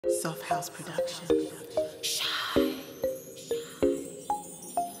Soft House Production.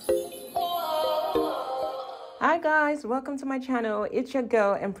 Hi guys, welcome to my channel. It's your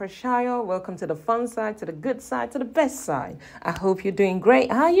girl Empresssayo. Welcome to the fun side, to the good side, to the best side. I hope you're doing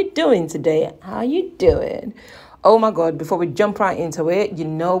great. How are you doing today? How you doing? Oh my God, before we jump right into it, you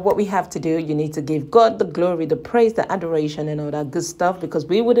know what we have to do. You need to give God the glory, the praise, the adoration, and all that good stuff, because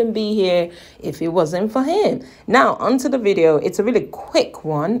we wouldn't be here if it wasn't for Him. Now, onto the video. It's a really quick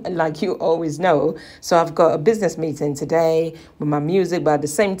one, like you always know. So I've got a business meeting today with my music, but at the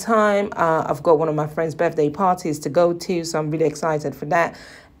same time, I've got one of my friends' birthday parties to go to, so I'm really excited for that.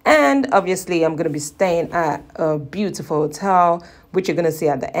 And obviously, I'm going to be staying at a beautiful hotel, which you're going to see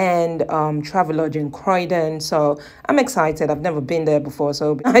at the end, Travelodge in Croydon. So I'm excited. I've never been there before, so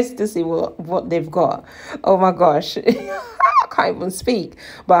it'll be nice to see what they've got. Oh my gosh, I can't even speak.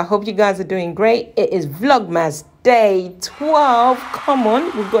 But I hope you guys are doing great. It is Vlogmas day 12. Come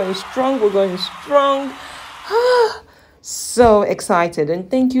on, we're going strong. We're going strong. So excited, and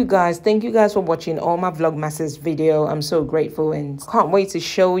thank you guys for watching all my Vlogmas's video. I'm so grateful and can't wait to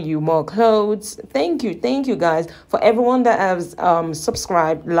show you more clothes. Thank you guys for everyone that has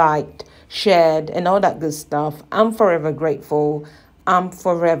subscribed, liked, shared, and all that good stuff. I'm forever grateful. I'm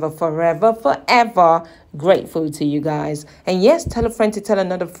forever grateful to you guys. And yes, tell a friend to tell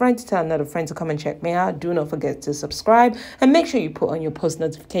another friend to tell another friend to come and check me out. Do not forget to subscribe, and make sure you put on your post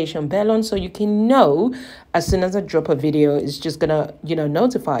notification bell on so you can know as soon as I drop a video. It's just gonna,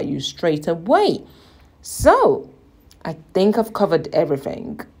 notify you straight away. So I think I've covered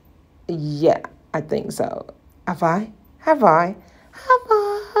everything. Yeah, I think so. Have I?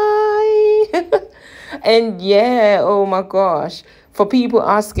 And yeah, oh my gosh, for people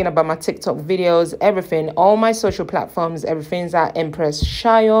asking about my TikTok videos, everything, all my social platforms, everything's at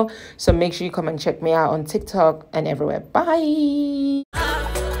Empresssayo. So make sure you come and check me out on TikTok and everywhere. Bye.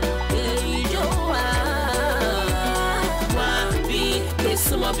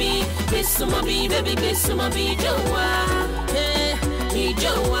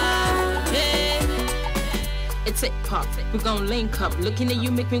 It's it pop, we gon' link up. Looking at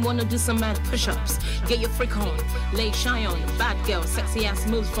you make me wanna do some mad push-ups. Get your freak on, lay shy on. Bad girl, sexy ass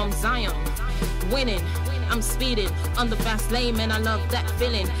moves from Zion. Winning, I'm speeding on the fast lane, man, I love that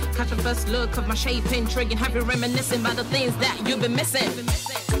feeling. Catch a first look of my shaping, triggering, have you reminiscing about the things that you've been missing.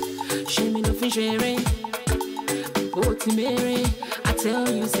 Shame nothing sharing, but Mary, I tell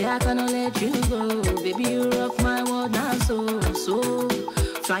you, say I cannot let you go. Baby, you rock my world now, so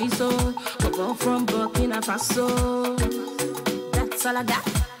fly so, we'll go from Burkina Faso. That's all I got.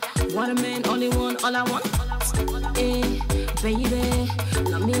 One man, only one, all I want. Hey, baby,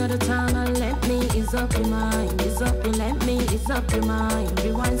 love me all the time and let me ease up your mind. Ease up your, let me ease up your mind.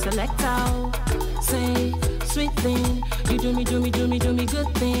 Rewind, select out. Say, sweet thing, you do me good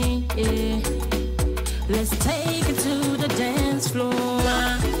thing. Yeah, let's take it to the dance floor.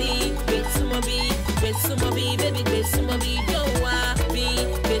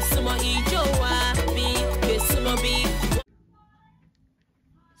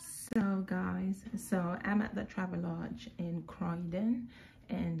 So guys, so I'm at the Travelodge in Croydon,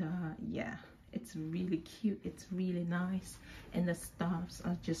 and yeah, it's really cute, it's really nice, and the staffs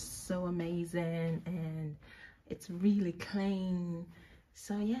are just so amazing, and it's really clean.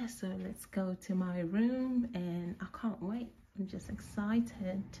 So yeah, so let's go to my room, and I can't wait. I'm just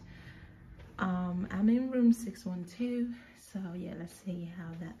excited. I'm in room 612, so yeah, let's see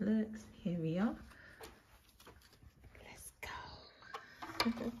how that looks. Here we are. Let's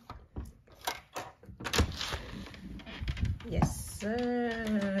go. Yes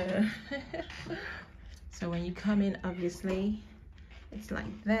sir. So when you come in, obviously it's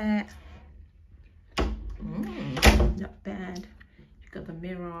like that. Not bad. You got the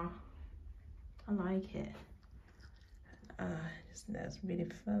mirror. I like it. Just that's really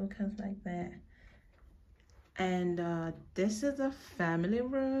focused like that. And this is a family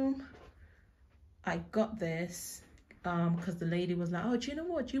room. I got this because the lady was like, oh, do you know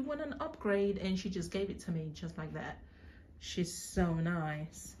what, you want an upgrade? And she just gave it to me just like that. She's so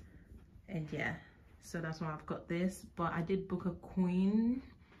nice. And yeah, so that's why I've got this. But I did book a queen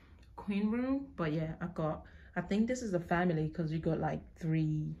room, but yeah, I think this is a family because you got like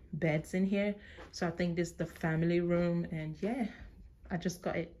 3 beds in here. So I think this is the family room, and yeah, I just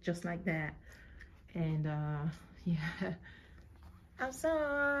got it just like that. And yeah,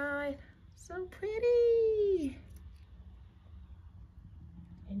 outside, so pretty.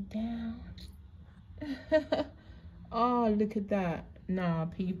 And down. Oh, look at that. Nah,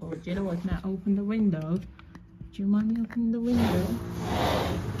 people, do you know what? Now open the window. Do you mind me opening the window?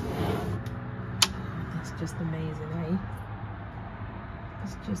 That's just amazing, eh?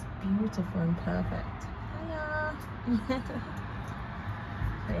 It's just beautiful and perfect. Hiya.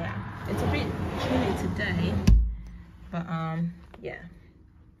 So yeah, it's a bit chilly today, but yeah,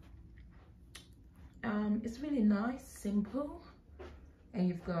 it's really nice, simple, and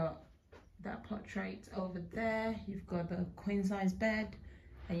you've got that portrait over there. You've got the queen size bed,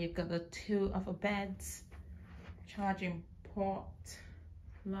 and you've got the 2 other beds, charging port,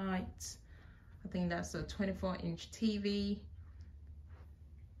 lights. I think that's a 24-inch TV.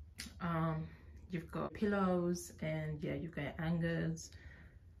 You've got pillows, and yeah, you've got hangers.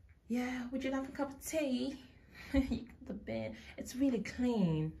 Yeah, would you like a cup of tea? You got the bed. It's really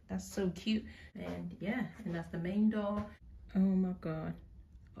clean. That's so cute. And yeah, and that's the main door. Oh my god.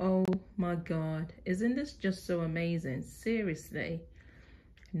 Oh my god. Isn't this just so amazing? Seriously.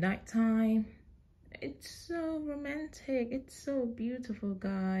 Nighttime. It's so romantic. It's so beautiful,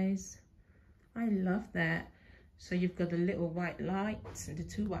 guys. I love that. So you've got the little white lights, and the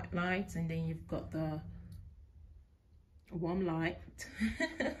 2 white lights, and then you've got the warm light.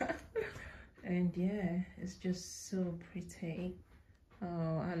 And yeah, it's just so pretty.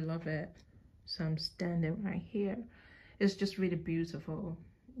 Oh, I love it. So I'm standing right here. It's just really beautiful.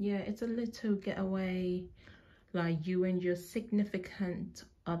 Yeah, it's a little getaway, like you and your significant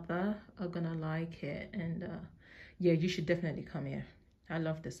other are gonna like it. And yeah, you should definitely come here. I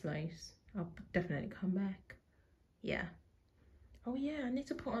love this place. I'll definitely come back. Yeah. Oh yeah, I need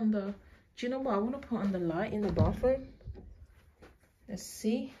to put on the, do you know what? I want to put on the light in the bathroom. Let's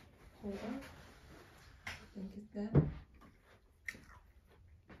see. Hold on. I think it's that.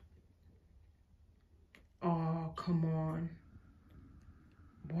 Oh, come on.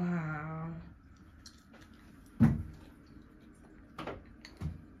 Wow.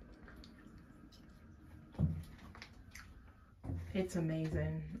 It's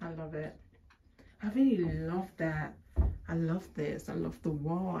amazing. I love it. I really love that. I love this. I love the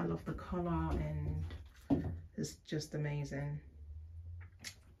wall. I love the color, and it's just amazing.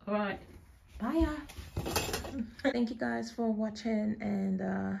 All right. Bye. Thank you guys for watching,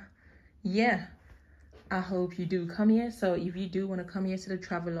 and yeah, I hope you do come here. So if you do want to come here to the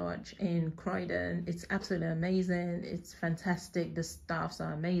Travelodge in Croydon, it's absolutely amazing. It's fantastic. The staffs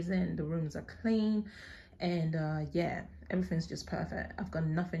are amazing. The rooms are clean, and yeah, everything's just perfect. I've got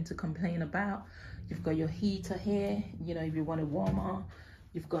nothing to complain about. You've got your heater here, you know, if you want it warmer.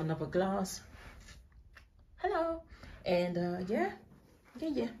 You've got another glass. Hello. And yeah.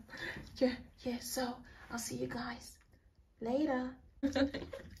 So I'll see you guys later.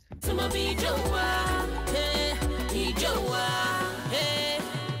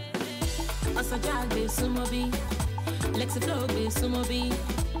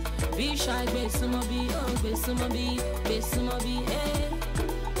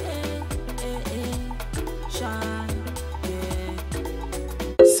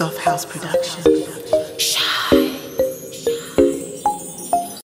 Soft house production.